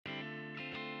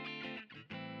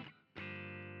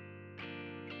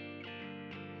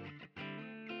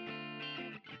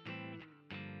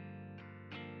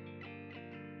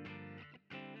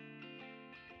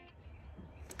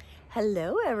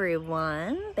Hello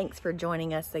everyone, thanks for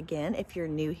joining us again. If you're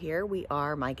new here, we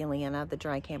are Mike and Leanna, the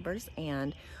Dry Campers,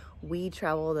 and we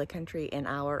travel the country in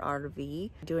our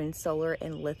RV doing solar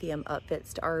and lithium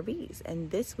upfits to RVs.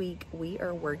 And this week we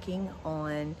are working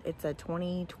on, it's a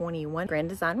 2021 Grand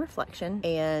Design Reflection,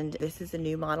 and this is a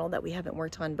new model that we haven't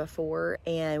worked on before,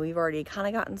 and we've already kind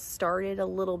of gotten started a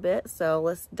little bit, so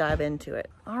let's dive into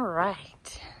it. All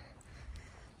right.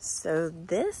 So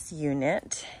this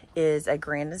unit is a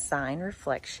Grand Design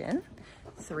Reflection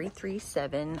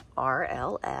 337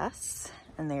 RLS,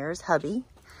 and there's hubby.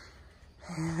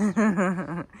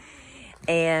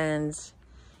 And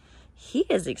he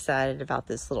is excited about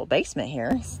this little basement here.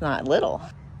 It's not little.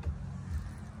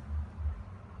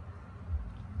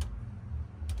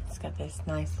 It's got this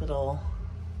nice little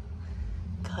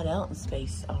cutout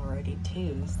space already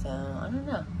too, so I don't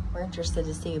know. We're interested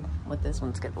to see what this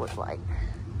one's gonna look like.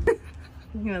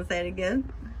 You want to say it again?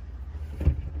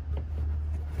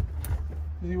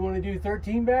 Do you want to do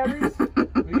 13 batteries?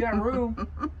 We got room.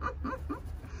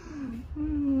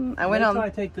 I went on. I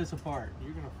take this apart.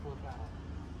 You're gonna flip out.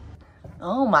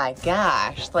 Oh my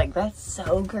gosh! Like that's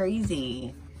so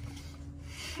crazy.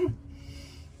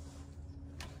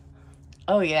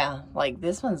 Oh yeah, like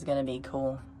this one's gonna be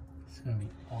cool. It's gonna be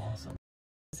awesome.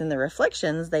 In the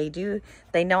reflections, they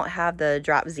don't have the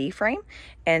drop Z frame,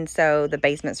 and so the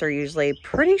basements are usually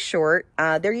pretty short.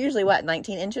 They're usually what,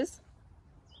 19 inches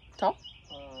tall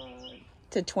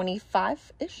to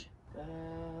 25 ish.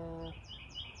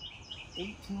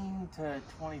 18 to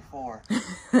 24.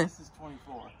 This is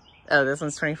 24. Oh, this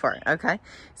one's 24. Okay,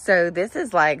 so this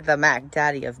is like the Mac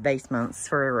Daddy of basements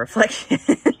for a reflection.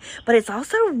 But it's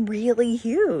also really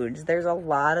huge. There's a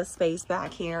lot of space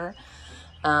back here.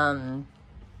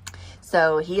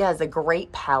 So he has a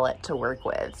great palette to work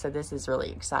with. So this is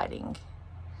really exciting.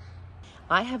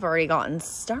 I have already gotten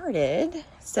started.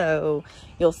 So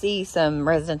you'll see some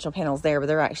residential panels there, but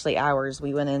they're actually ours.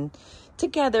 We went in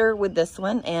together with this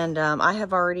one, and I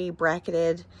have already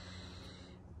bracketed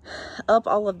up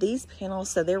all of these panels.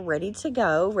 So they're ready to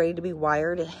go, ready to be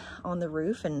wired on the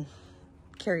roof and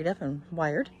carried up and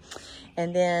wired.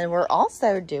 And then we're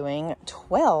also doing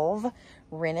 12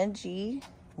 Renogy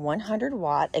 100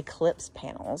 watt Eclipse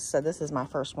panels. So this is my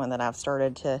first one that I've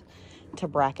started to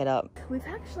bracket up. We've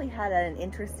actually had an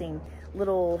interesting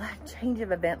little change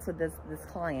of events with this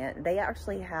client. They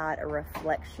actually had a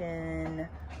Reflection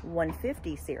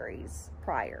 150 series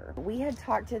prior. We had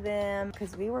talked to them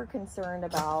because we were concerned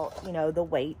about, you know, the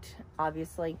weight,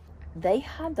 obviously. They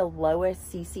had the lowest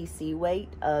CCC weight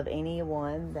of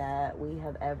anyone that we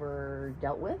have ever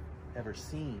dealt with. Ever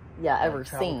seen. Yeah, ever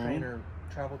seen.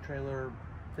 Travel trailer,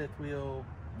 fifth wheel,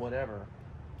 whatever.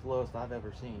 It's the lowest I've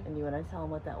ever seen. And you want to tell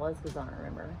them what that was? Because I don't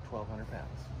remember. 1,200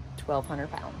 pounds.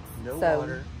 1,200 pounds. No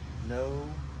water, no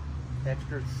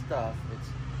extra stuff. It's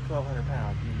 1,200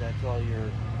 pounds. I mean, that's all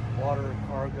your water,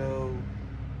 cargo,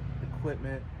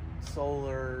 equipment,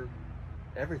 solar,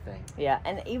 everything. Yeah,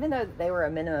 and even though they were a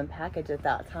minimum package at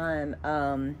that time,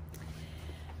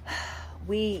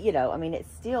 you know, I mean,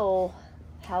 it's still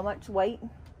how much weight?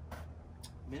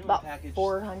 Minimum about package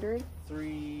 400.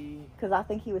 3. Because I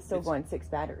think he was still going 6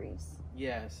 batteries.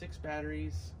 Yeah, 6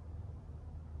 batteries.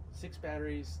 6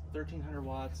 batteries, 1,300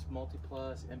 watts,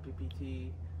 Multiplus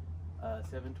MPPT,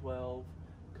 712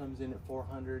 comes in at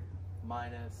 400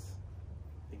 minus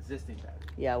existing battery.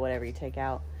 Yeah, whatever you take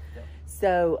out. Yep.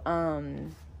 So,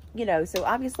 you know, so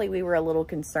obviously we were a little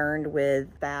concerned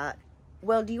with that.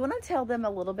 Well, do you want to tell them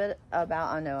a little bit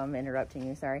about, I know I'm interrupting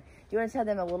you, sorry. Do you want to tell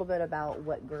them a little bit about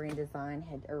what Grand Design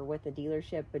had, or what the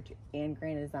dealership and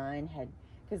Grand Design had,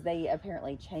 because they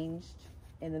apparently changed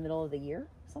in the middle of the year,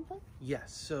 something?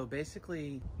 Yes, so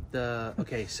basically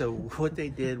so what they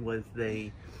did was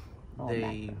they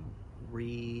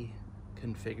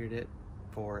reconfigured it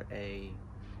for a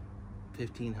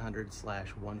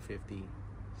 1,500/150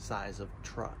 size of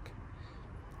truck.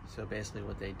 So basically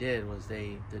what they did was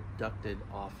they deducted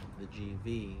off the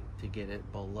GV to get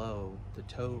it below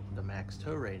the max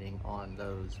tow rating on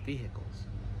those vehicles.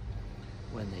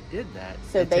 When they did that,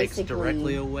 so it takes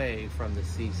directly away from the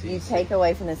CCC. You take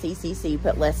away from the CCC,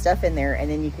 put less stuff in there, and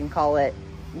then you can call it,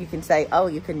 you can say, oh,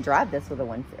 you can drive this with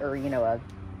a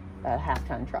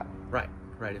half-ton truck. Right.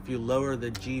 If you lower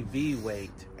the GV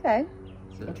weight. Okay.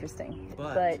 So, interesting.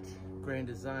 But Grand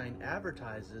Design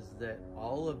advertises that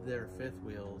all of their fifth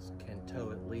wheels can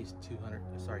tow at least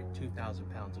 2,000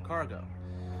 pounds of cargo.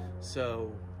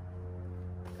 So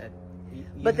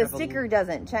But the sticker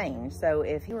doesn't change. So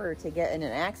if you were to get in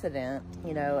an accident,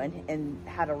 you know, and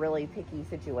had a really picky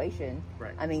situation,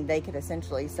 right. I mean, they could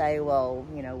essentially say, well,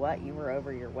 you know what, you were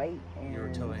over your weight. And you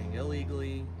were towing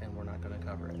illegally and we're not going to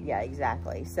cover it. Yeah,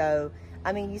 exactly. So,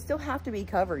 I mean, you still have to be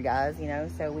covered, guys, you know,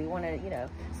 so we want to, you know,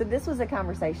 so this was a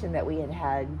conversation that we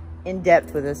had in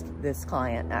depth with this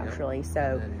client, actually. Yep.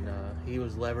 So. And he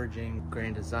was leveraging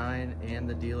Grand Design and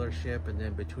the dealership, and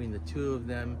then between the two of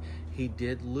them, he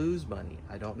did lose money.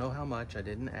 I don't know how much, I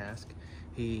didn't ask.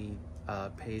 He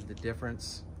paid the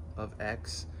difference of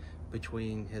X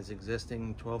between his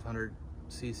existing 1200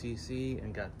 CCC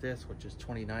and got this, which is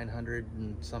 2900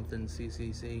 and something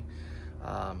CCC.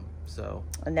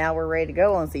 And now we're ready to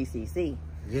go on CCC.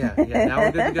 Yeah, now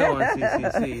we're good to go on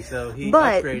CCC. So he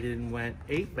upgraded and went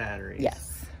 8 batteries.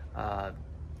 Yes.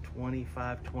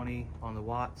 2520 on the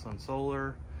watts on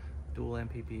solar, dual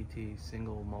MPPT,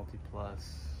 single Multiplus,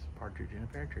 partridge in a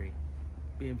pear tree,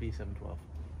 B&B 712.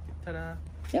 Ta-da!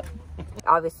 Yep.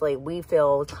 Obviously, we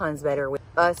feel tons better with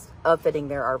us upfitting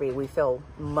their RV. We feel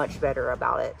much better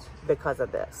about it because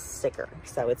of this sticker.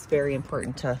 So it's very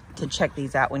important to check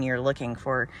these out when you're looking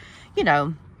for, you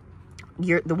know,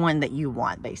 the one that you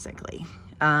want, basically.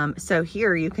 So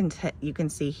here you can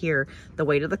see here the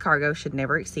weight of the cargo should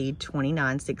never exceed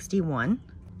 2961.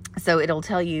 So it'll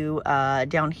tell you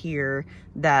down here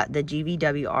that the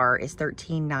GVWR is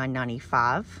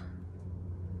 13,995.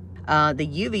 The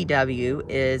UVW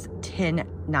is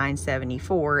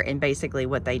 10,974, and basically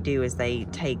what they do is they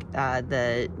take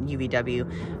the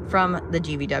UVW from the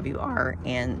GVWR,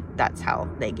 and that's how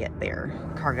they get their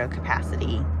cargo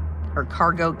capacity or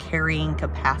cargo carrying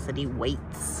capacity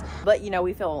weights. But you know,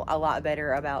 we feel a lot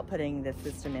better about putting this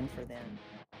system in for them.